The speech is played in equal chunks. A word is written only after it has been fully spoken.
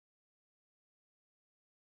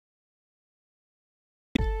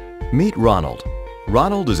Meet Ronald.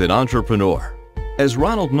 Ronald is an entrepreneur. As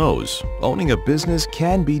Ronald knows, owning a business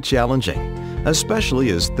can be challenging, especially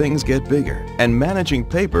as things get bigger and managing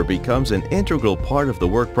paper becomes an integral part of the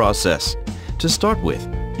work process. To start with,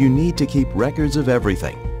 you need to keep records of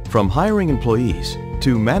everything, from hiring employees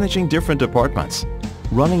to managing different departments.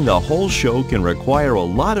 Running the whole show can require a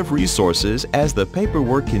lot of resources as the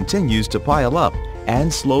paperwork continues to pile up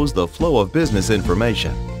and slows the flow of business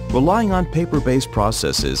information. Relying on paper-based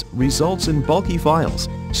processes results in bulky files,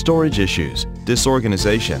 storage issues,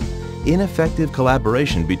 disorganization, ineffective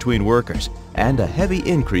collaboration between workers, and a heavy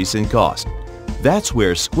increase in cost. That's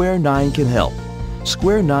where Square 9 can help.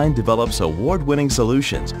 Square 9 develops award-winning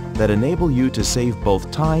solutions that enable you to save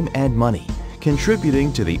both time and money,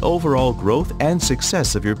 contributing to the overall growth and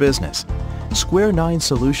success of your business. Square 9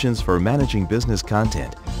 solutions for managing business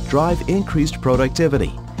content drive increased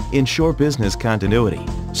productivity, ensure business continuity,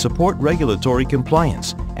 support regulatory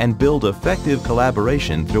compliance, and build effective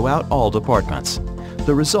collaboration throughout all departments.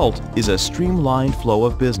 The result is a streamlined flow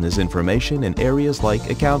of business information in areas like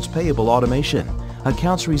accounts payable automation,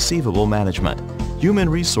 accounts receivable management, human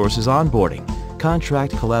resources onboarding,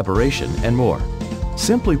 contract collaboration, and more.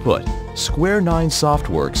 Simply put, Square 9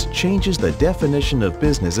 Softworks changes the definition of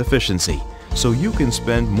business efficiency so you can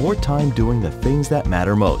spend more time doing the things that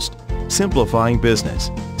matter most. Simplifying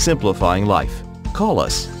business, simplifying life. Call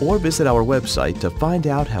us or visit our website to find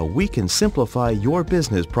out how we can simplify your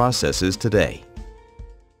business processes today.